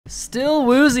Still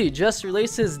Woozy just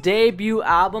released his debut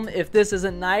album. If this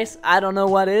isn't nice, I don't know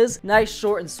what is. Nice,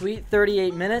 short, and sweet,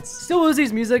 38 minutes. Still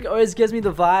Woozy's music always gives me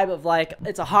the vibe of like,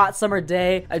 it's a hot summer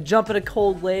day, I jump in a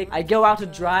cold lake, I go out to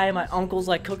dry, my uncle's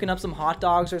like cooking up some hot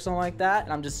dogs or something like that,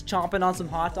 and I'm just chomping on some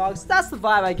hot dogs. That's the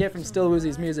vibe I get from Still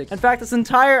Woozy's music. In fact, this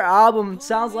entire album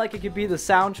sounds like it could be the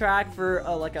soundtrack for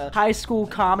like a high school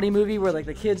comedy movie where like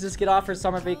the kids just get off for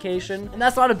summer vacation. And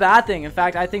that's not a bad thing. In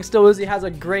fact, I think Still Woozy has a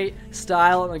great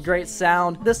style and a great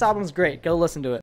sound. This album's great. Go listen to it.